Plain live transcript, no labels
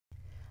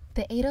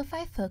The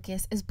 805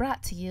 Focus is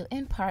brought to you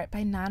in part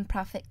by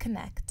Nonprofit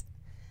Connect.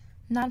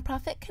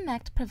 Nonprofit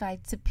Connect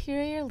provides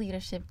superior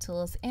leadership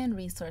tools and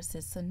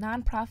resources so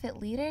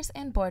nonprofit leaders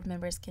and board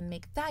members can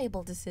make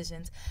valuable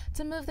decisions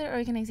to move their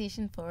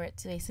organization forward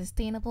to a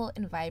sustainable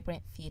and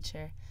vibrant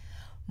future.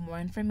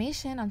 More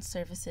information on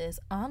services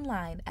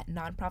online at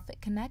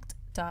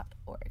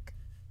nonprofitconnect.org.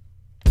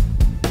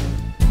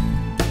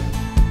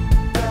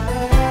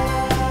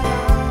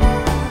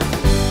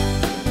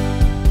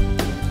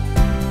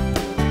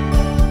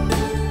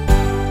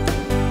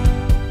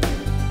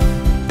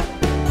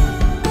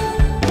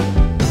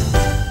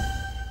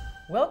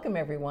 Welcome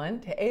everyone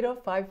to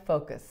 805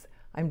 Focus.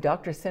 I'm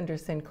Dr. Cinder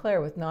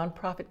Sinclair with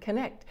Nonprofit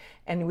Connect,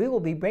 and we will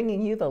be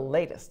bringing you the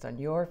latest on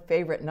your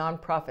favorite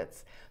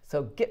nonprofits,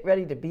 so get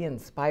ready to be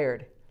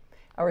inspired.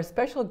 Our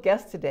special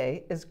guest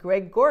today is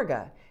Greg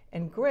Gorga,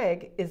 and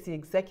Greg is the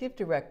Executive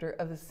Director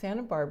of the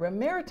Santa Barbara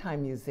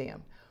Maritime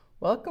Museum.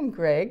 Welcome,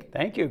 Greg.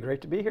 Thank you.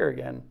 Great to be here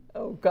again.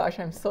 Oh gosh,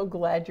 I'm so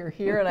glad you're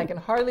here, and I can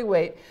hardly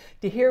wait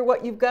to hear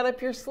what you've got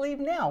up your sleeve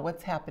now.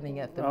 What's happening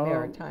at the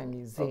Maritime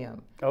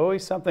Museum?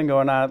 Always something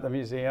going on at the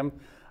museum.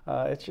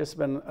 It's just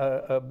been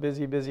a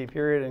busy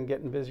period and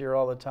getting busier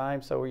all the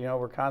time. So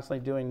we're constantly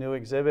doing new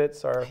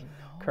exhibits. Our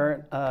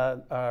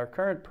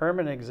current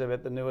permanent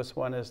exhibit, the newest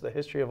one, is the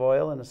history of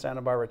oil in the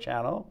Santa Barbara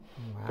Channel,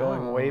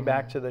 going way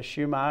back to the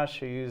Chumash,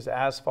 who used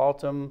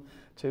asphaltum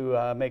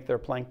to make their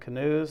plank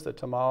canoes, the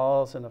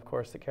tamals, and of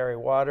course to carry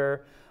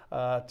water,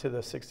 to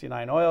the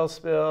 '69 oil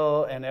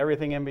spill and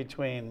everything in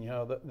between.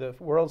 The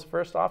world's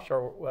first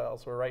offshore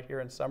wells were right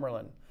here in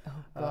Summerlin.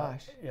 Oh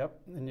gosh. Yep.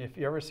 And if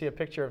you ever see a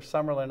picture of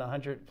Summerlin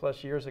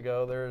 100+ years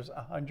ago, there's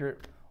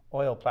 100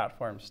 oil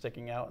platforms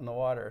sticking out in the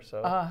water.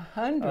 So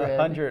 100?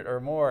 100 or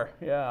more,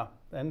 yeah.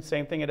 And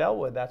same thing at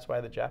Elwood. That's why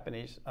the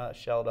Japanese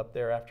shelled up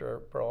there after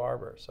Pearl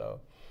Harbor.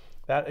 So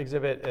that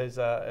exhibit is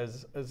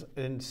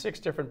in 6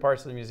 different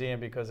parts of the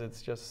museum because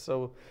it's just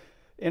so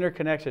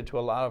interconnected to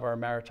a lot of our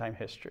maritime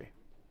history.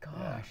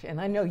 Gosh, and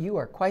I know you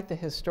are quite the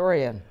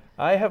historian.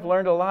 I have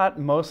learned a lot,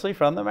 mostly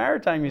from the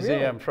Maritime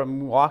Museum, Really?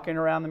 from walking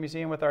around the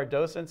museum with our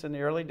docents in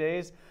the early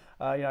days.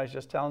 I was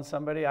just telling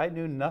somebody, I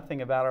knew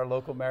nothing about our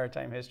local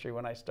maritime history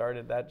when I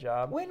started that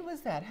job. When was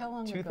that? How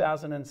long ago?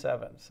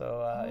 2007,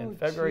 so in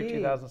February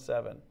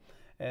 2007.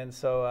 And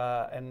so,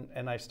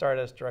 and I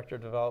started as Director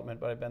of Development,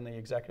 but I've been the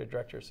Executive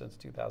Director since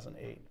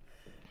 2008.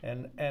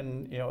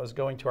 And it was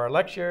going to our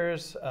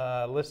lectures,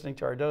 listening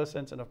to our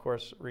docents, and of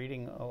course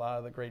reading a lot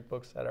of the great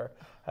books that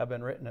have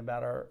been written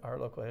about our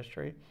local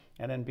history,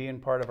 and then being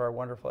part of our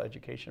wonderful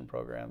education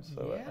programs.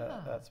 So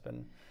it's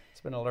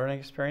been a learning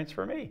experience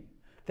for me.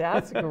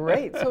 That's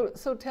great.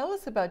 So tell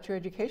us about your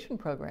education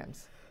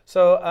programs.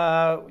 So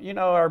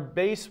our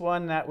base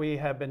one that we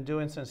have been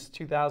doing since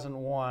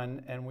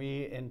 2001, and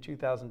we in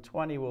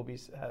 2020 will be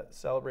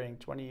celebrating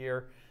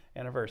 20-year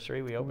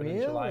anniversary. We opened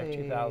in July of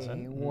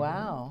 2000.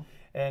 Wow.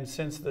 And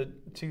since the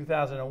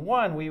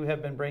 2001, we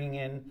have been bringing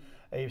in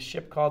a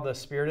ship called the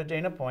Spirit of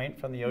Dana Point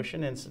from the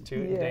Ocean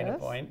Institute in Dana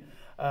Point,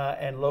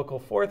 and local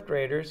 4th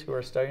graders who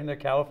are studying their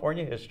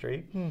California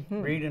history,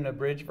 read an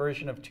abridged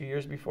version of 2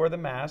 Years Before the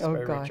Mast by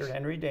Richard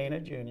Henry Dana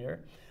Jr.,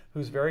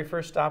 whose very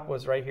first stop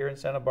was right here in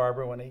Santa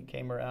Barbara when he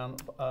came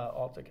around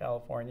Alta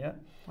California.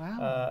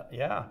 Wow.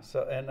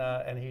 So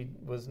and he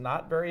was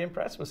not very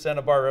impressed with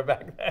Santa Barbara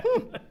back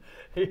then.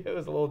 It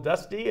was a little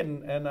dusty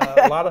and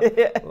a lot of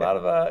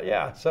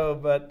So,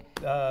 but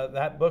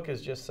that book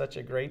is just such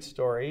a great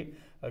story,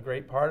 a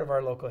great part of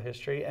our local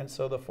history. And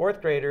so the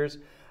 4th graders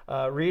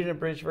read an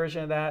abridged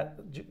version of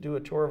that, do a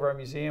tour of our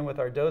museum with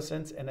our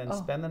docents, and then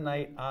spend the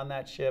night on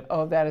that ship.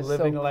 Oh, that is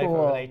living so the life cool.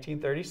 of an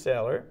 1830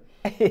 sailor.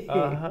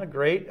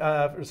 Great,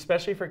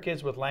 especially for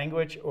kids with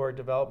language or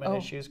development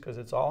issues, because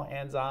it's all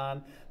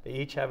hands-on. They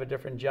each have a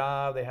different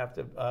job. They have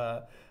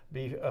to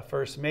be a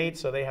first mate,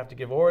 so they have to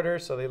give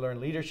orders, so they learn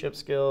leadership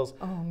skills,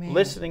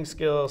 listening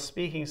skills,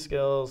 speaking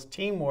skills,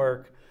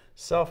 teamwork,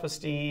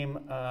 self-esteem,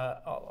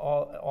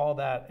 all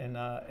that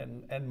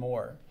and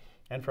more.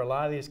 And for a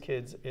lot of these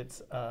kids,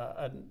 it's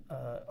a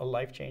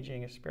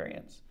life-changing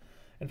experience.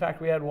 In fact,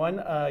 we had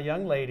one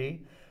young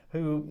lady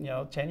who,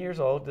 10 years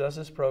old, does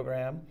this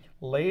program,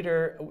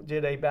 later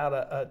did about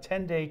a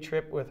 10-day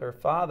trip with her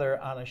father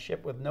on a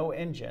ship with no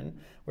engine,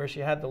 where she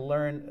had to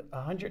learn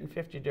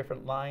 150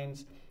 different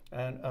lines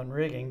and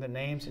rigging, the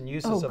names and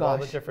uses of all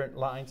the different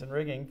lines and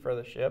rigging for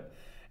the ship.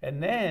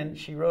 And then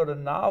she wrote a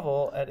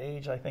novel at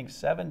age, I think,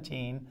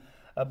 17,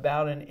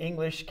 about an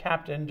English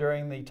captain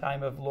during the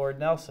time of Lord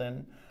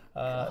Nelson,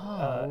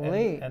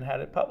 and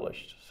had it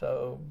published.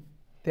 So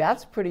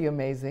that's pretty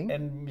amazing.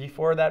 And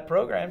before that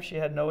program, she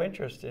had no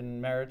interest in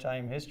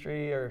maritime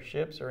history or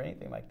ships or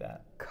anything like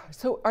that.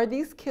 So are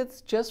these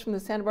kids just from the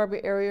Santa Barbara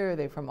area, or are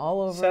they from all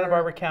over? Santa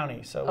Barbara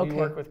County. So we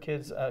work with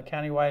kids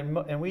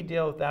countywide, and we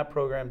deal with that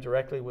program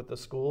directly with the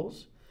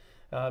schools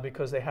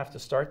because they have to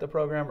start the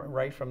program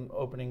right from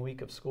opening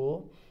week of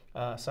school.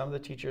 Some of the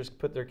teachers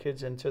put their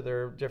kids into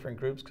their different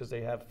groups because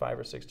they have 5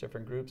 or 6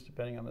 different groups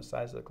depending on the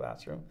size of the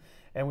classroom.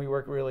 And we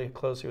work really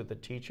closely with the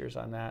teachers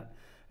on that.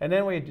 And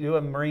then we do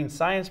a marine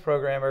science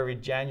program every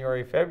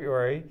January,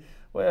 February.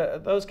 Well,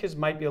 those kids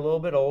might be a little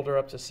bit older,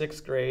 up to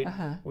 6th grade.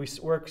 We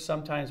work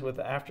sometimes with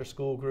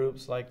after-school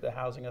groups like the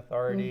Housing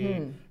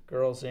Authority,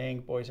 Girls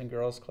Inc., Boys and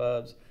Girls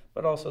Clubs,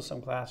 but also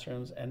some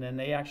classrooms. And then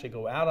they actually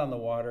go out on the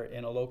water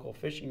in a local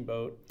fishing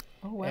boat.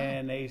 Oh, wow.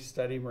 And they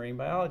study marine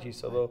biology.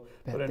 So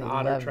they'll put an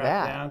otter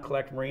trap down,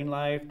 collect marine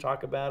life,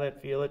 talk about it,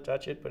 feel it,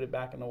 touch it, put it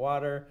back in the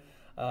water,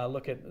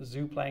 look at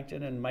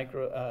zooplankton and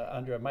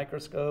under a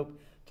microscope,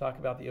 talk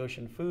about the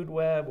ocean food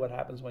web, what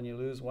happens when you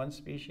lose one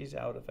species,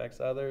 how it affects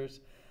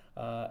others.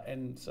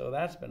 And so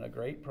that's been a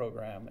great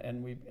program.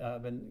 And we've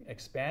been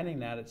expanding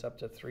that. It's up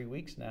to 3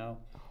 weeks now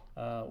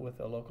with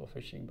a local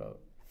fishing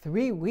boat.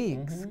 3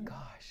 weeks?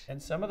 Gosh.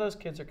 And some of those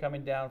kids are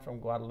coming down from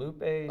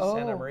Guadalupe,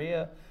 Santa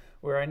Maria,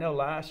 where I know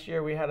last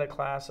year we had a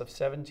class of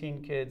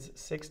 17 kids,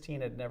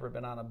 16 had never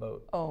been on a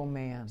boat. Oh,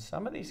 man.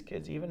 Some of these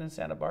kids, even in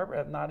Santa Barbara,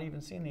 have not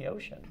even seen the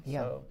ocean.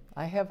 Yeah, so,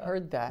 I have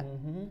heard that.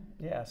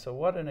 Yeah, so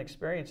what an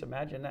experience.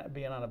 Imagine that,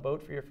 being on a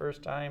boat for your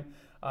first time.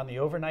 On the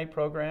overnight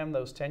program,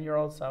 those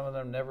 10-year-olds, some of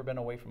them never been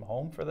away from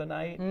home for the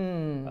night.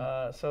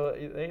 So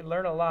they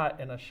learn a lot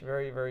in a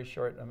very, very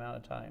short amount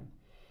of time.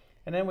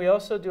 And then we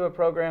also do a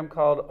program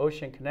called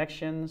Ocean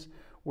Connections,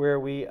 where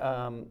we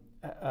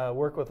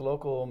work with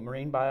local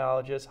marine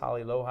biologist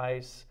Holly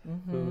Loheis,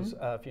 who's,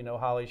 if you know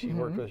Holly, she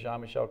worked with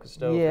Jean-Michel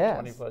Cousteau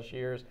for 20 plus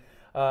years.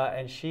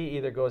 And she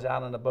either goes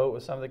out on a boat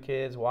with some of the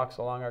kids, walks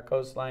along our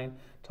coastline,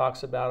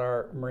 talks about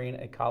our marine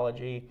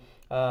ecology,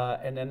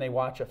 and then they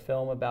watch a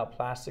film about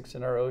plastics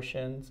in our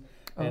oceans.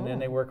 And then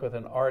they work with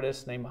an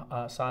artist named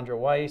Sandra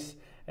Weiss,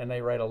 and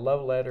they write a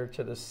love letter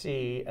to the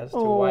sea as to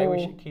why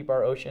we should keep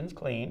our oceans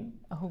clean.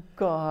 Oh,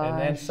 gosh. And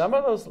then some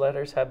of those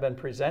letters have been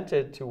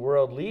presented to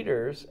world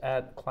leaders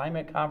at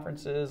climate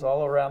conferences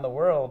all around the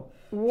world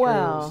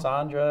through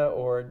Sandra,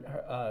 or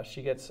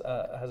she has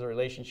a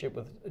relationship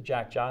with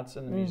Jack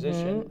Johnson, the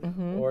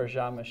musician, or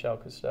Jean-Michel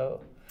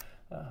Cousteau.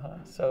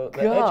 So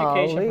the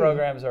education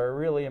programs are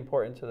really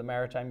important to the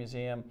Maritime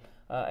Museum.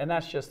 And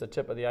that's just the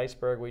tip of the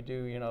iceberg. We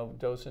do,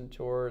 docent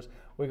tours.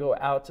 We go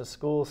out to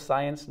school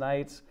science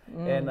nights,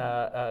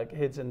 and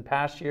kids in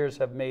past years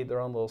have made their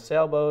own little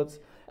sailboats,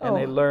 and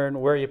they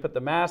learn where you put the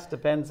mast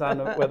depends on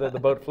whether the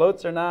boat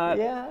floats or not.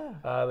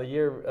 Another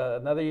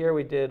year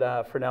we did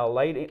Fresnel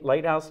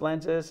lighthouse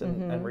lenses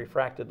and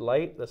refracted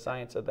light, the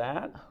science of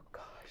that.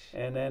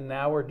 And then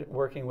now we're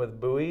working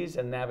with buoys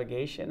and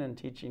navigation and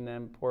teaching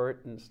them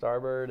port and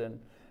starboard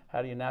and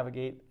how do you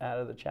navigate out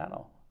of the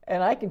channel.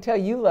 And I can tell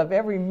you love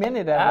every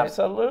minute of it.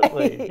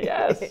 Absolutely,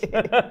 yes.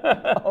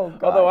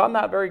 Although I'm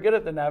not very good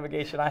at the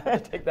navigation, I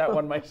had to take that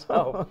one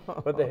myself.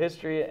 But the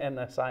history and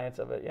the science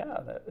of it,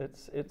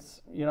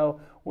 it's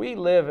we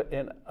live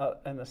in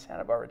the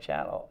Santa Barbara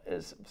Channel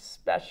is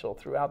special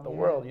throughout the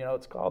world.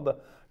 It's called the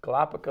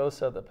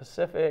Galapagos of the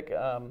Pacific.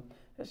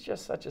 It's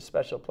just such a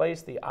special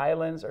place. The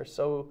islands are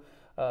so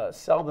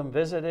seldom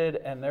visited,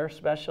 and they're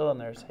special,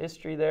 and there's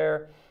history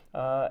there.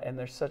 And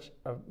there's such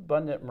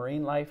abundant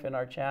marine life in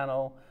our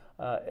channel.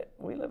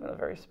 We live in a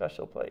very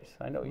special place.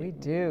 I know we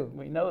do.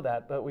 We know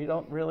that, but we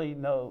don't really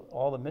know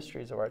all the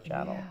mysteries of our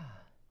channel.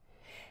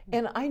 Yeah.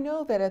 And I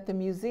know that at the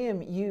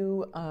museum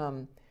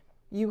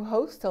you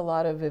host a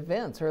lot of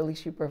events, or at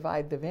least you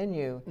provide the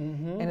venue,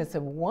 and it's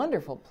a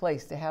wonderful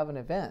place to have an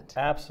event.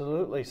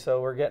 Absolutely.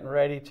 So we're getting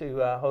ready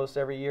to host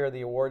every year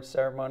the awards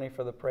ceremony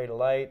for the Parade of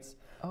Lights.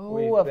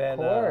 Oh, of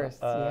course,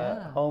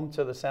 home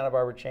to the Santa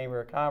Barbara Chamber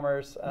of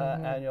Commerce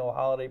annual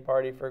holiday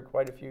party for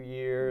quite a few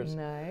years.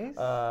 Nice.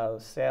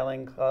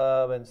 Sailing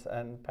Club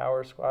and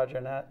Power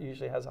Squadron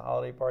usually has a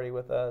holiday party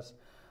with us.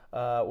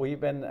 We've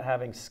been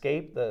having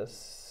SCAPE, the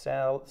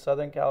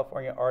Southern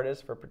California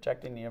Artists for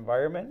Protecting the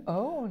Environment.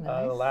 Oh,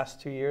 nice. The last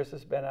 2 years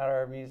has been at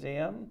our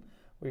museum.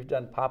 We've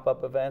done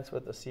pop-up events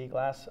with the Sea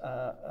Glass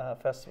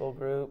Festival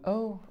group.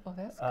 Oh,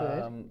 that's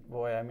good.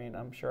 Boy, I mean,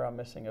 I'm sure I'm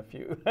missing a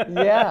few. All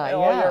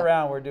year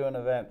round, we're doing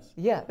events.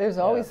 Yeah, there's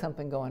always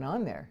something going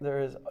on there.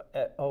 There is,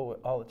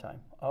 all the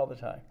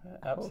time,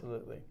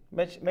 absolutely.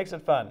 Makes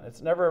it fun.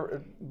 It's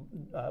never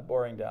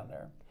boring down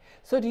there.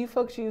 So do you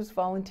folks use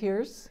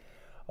volunteers?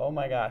 Oh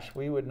my gosh,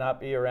 we would not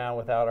be around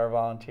without our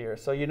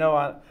volunteers. So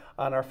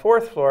on our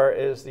 4th floor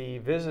is the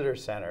Visitor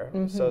Center.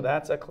 So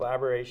that's a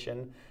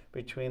collaboration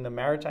between the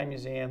Maritime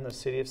Museum, the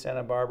City of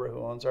Santa Barbara,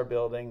 who owns our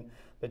building,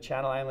 the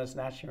Channel Islands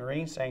National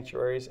Marine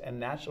Sanctuaries, and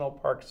National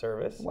Park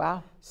Service.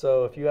 Wow.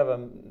 So if you have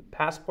a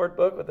passport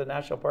book with the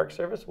National Park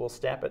Service, we'll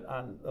stamp it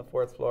on the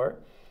 4th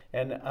floor.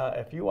 And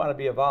if you want to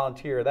be a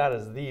volunteer, that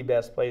is the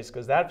best place,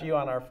 because that view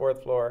on our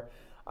 4th floor,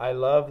 I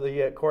love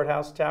the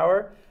courthouse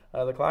tower,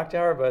 the clock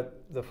tower,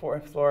 but the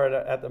 4th floor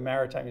at the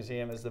Maritime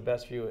Museum is the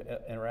best view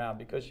around,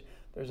 because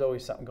there's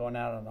always something going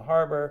out on the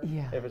harbor.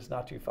 If it's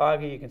not too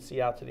foggy, you can see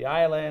out to the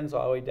islands,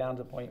 all the way down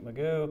to Point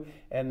Magoo.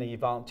 And the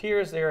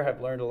volunteers there have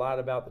learned a lot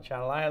about the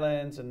Channel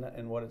Islands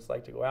and what it's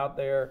like to go out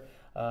there.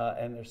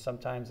 And there's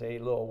sometimes a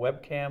little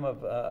webcam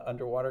of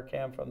underwater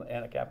cam from the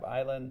Anacapa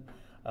Island.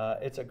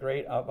 It's a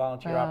great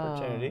volunteer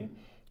opportunity.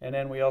 And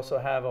then we also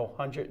have a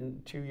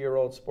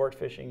 102-year-old sport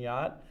fishing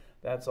yacht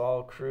That's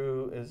all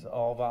crew, is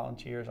all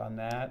volunteers on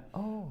that.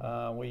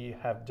 Oh. We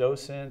have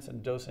docents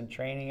and docent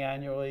training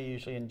annually,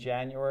 usually in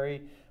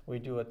January. We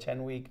do a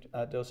 10-week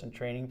docent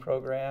training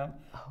program.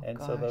 Oh, and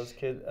gosh. so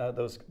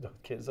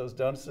those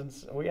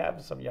docents, we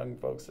have some young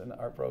folks in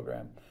our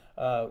program,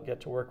 get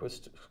to work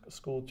with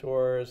school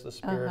tours, the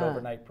Spirit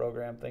overnight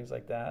program, things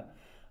like that.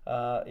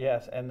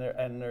 Yes, and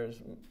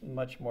there's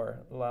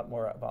a lot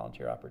more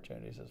volunteer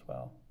opportunities as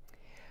well.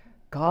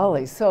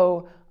 Golly,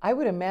 so I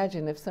would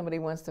imagine if somebody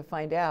wants to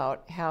find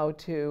out how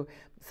to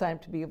sign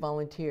up to be a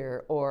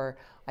volunteer, or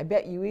I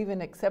bet you even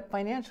accept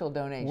financial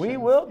donations. We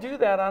will do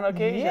that on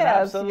occasion, yes,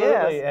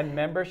 absolutely. Yes. And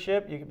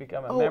membership, you can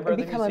become a member of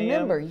the museum. Become a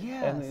member,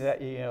 yes. And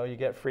that, you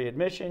get free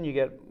admission, you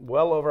get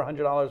well over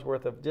 $100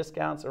 worth of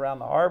discounts around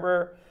the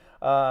harbor,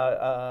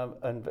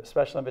 and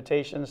special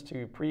invitations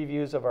to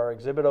previews of our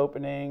exhibit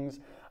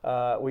openings.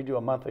 We do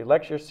a monthly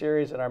lecture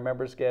series, and our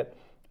members get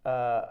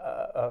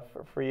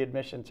free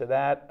admission to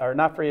that, or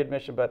not free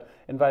admission, but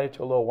invited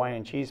to a little wine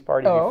and cheese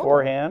party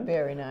beforehand.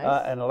 Very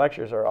nice. And the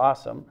lectures are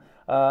awesome.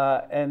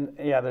 And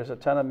yeah, there's a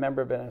ton of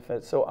member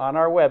benefits. So on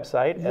our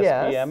website,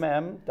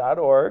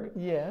 sbmm.org,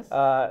 yes,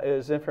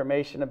 is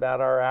information about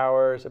our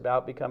hours,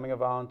 about becoming a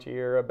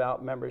volunteer,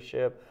 about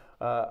membership,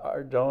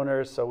 our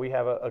donors. So we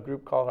have a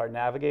group called our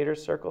Navigator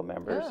Circle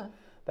members.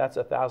 That's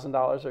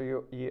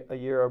 $1,000 a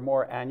year or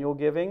more annual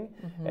giving.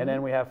 And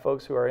then we have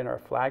folks who are in our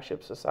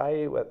flagship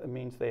society, what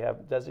means they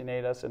have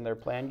designated us in their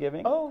plan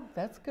giving. Oh,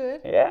 that's good.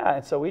 Yeah,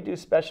 and so we do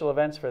special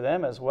events for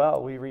them as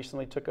well. We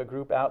recently took a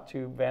group out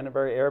to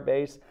Vandenberg Air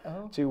Base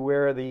to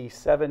where the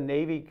 7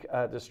 Navy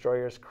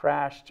destroyers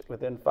crashed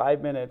within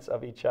 5 minutes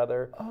of each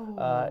other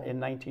in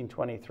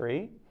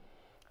 1923.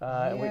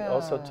 We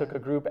also took a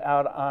group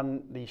out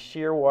on the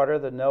Shearwater,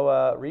 the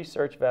NOAA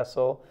research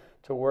vessel,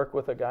 to work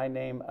with a guy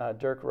named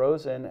Dirk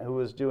Rosen, who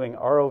was doing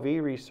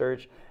ROV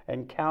research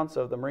and counts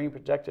of the marine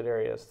protected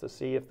areas to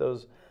see if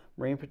those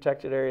marine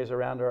protected areas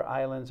around our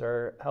islands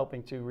are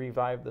helping to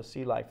revive the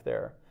sea life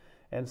there.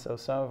 And so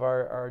some of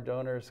our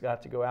donors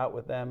got to go out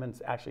with them and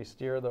actually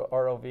steer the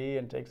ROV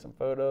and take some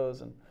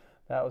photos, and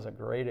that was a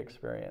great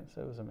experience.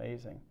 It was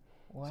amazing.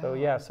 Wow. So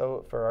yeah,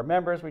 so for our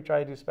members, we try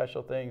to do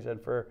special things,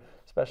 and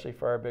especially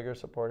for our bigger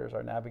supporters,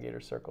 our Navigator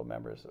Circle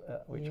members,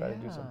 we try to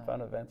do some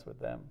fun events with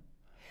them.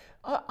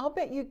 I'll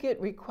bet you get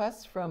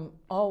requests from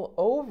all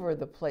over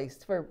the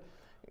place for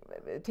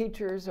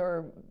teachers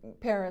or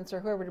parents or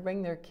whoever to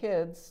bring their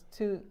kids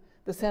to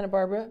the Santa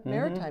Barbara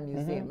Maritime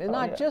Museum, and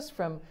not just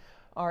from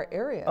our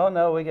area. Oh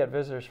no, we get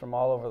visitors from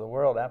all over the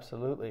world,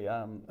 absolutely.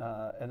 And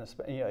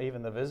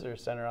even the visitor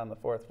center on the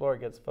 4th floor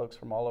gets folks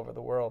from all over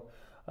the world.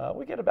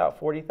 We get about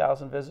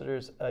 40,000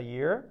 visitors a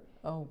year.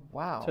 Oh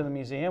wow! To the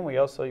museum. We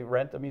also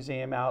rent the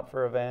museum out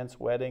for events,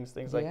 weddings,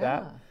 things like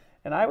that.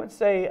 And I would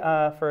say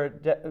for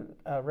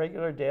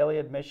regular daily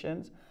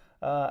admissions,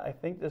 I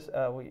think this,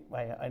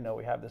 I know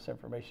we have this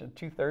information,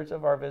 2/3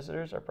 of our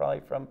visitors are probably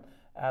from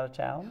out of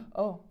town.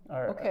 Oh,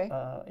 okay.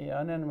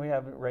 And then we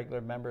have regular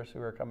members who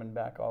are coming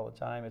back all the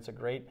time.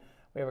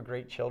 We have a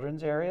great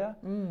children's area.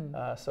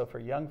 So for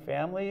young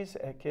families,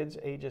 kids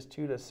ages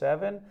 2 to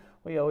 7,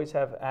 we always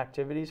have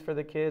activities for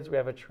the kids. We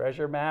have a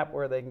treasure map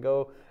where they can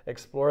go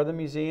explore the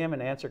museum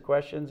and answer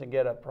questions and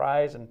get a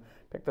prize and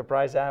pick the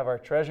prize out of our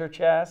treasure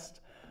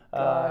chest.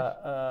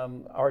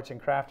 Arts and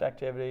craft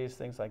activities,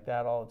 things like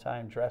that all the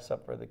time. Dress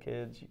up for the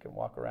kids. You can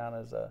walk around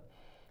as a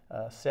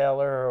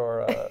sailor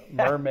or a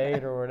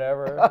mermaid or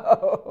whatever.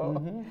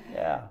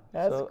 Yeah,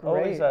 that's so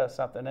great. Always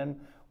something. And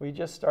we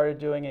just started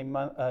doing an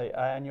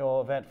annual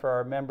event for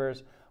our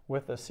members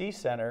with the Sea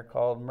Center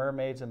called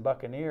Mermaids and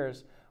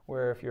Buccaneers,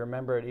 where if you're a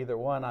member at either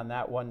one on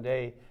that one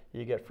day,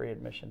 you get free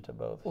admission to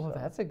both. Well,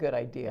 that's a good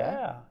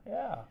idea.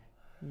 Yeah.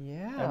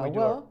 Yeah, and we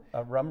do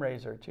a rum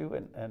raiser too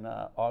in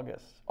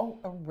August. Oh,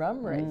 a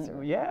rum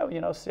raiser. Yeah,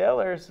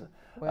 sailors,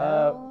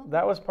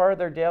 that was part of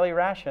their daily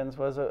rations,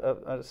 was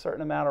a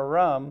certain amount of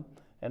rum,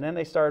 and then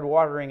they started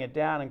watering it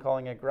down and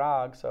calling it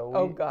grog.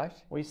 So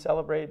we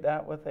celebrate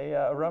that with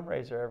a rum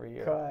raiser every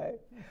year. Right.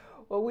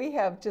 Well, we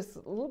have just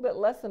a little bit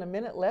less than a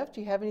minute left.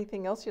 Do you have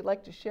anything else you'd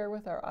like to share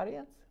with our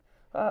audience?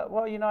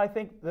 Well, I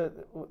think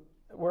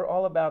we're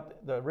all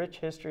about the rich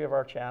history of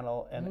our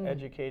channel and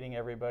educating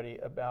everybody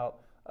about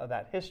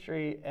that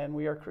history, and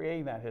we are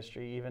creating that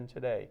history even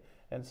today.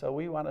 And so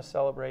we want to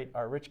celebrate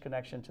our rich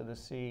connection to the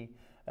sea,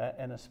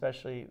 and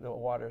especially the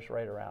waters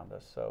right around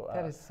us. So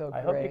that is so great.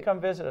 I hope you come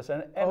visit us.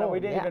 And we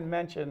didn't even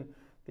mention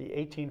the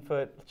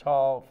 18-foot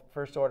tall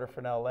first order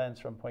Fresnel lens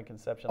from Point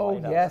Conception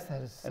Lighthouse. Oh yes,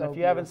 that is so And if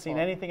you haven't seen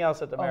anything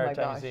else at the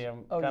Maritime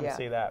Museum, come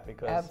see that,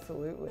 because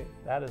absolutely,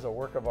 that is a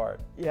work of art.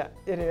 Yeah,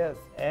 it is.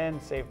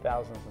 And saved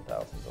thousands and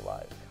thousands of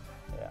lives.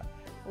 Yeah.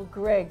 Well,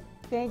 Greg,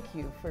 thank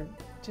you for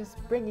just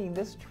bringing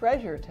this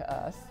treasure to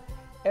us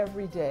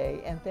every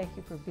day, and thank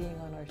you for being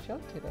on our show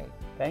today.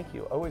 Thank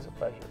you. Always a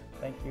pleasure.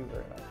 Thank you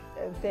very much.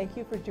 And thank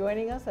you for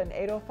joining us on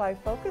 805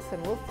 Focus,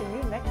 and we'll see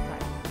you next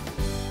time.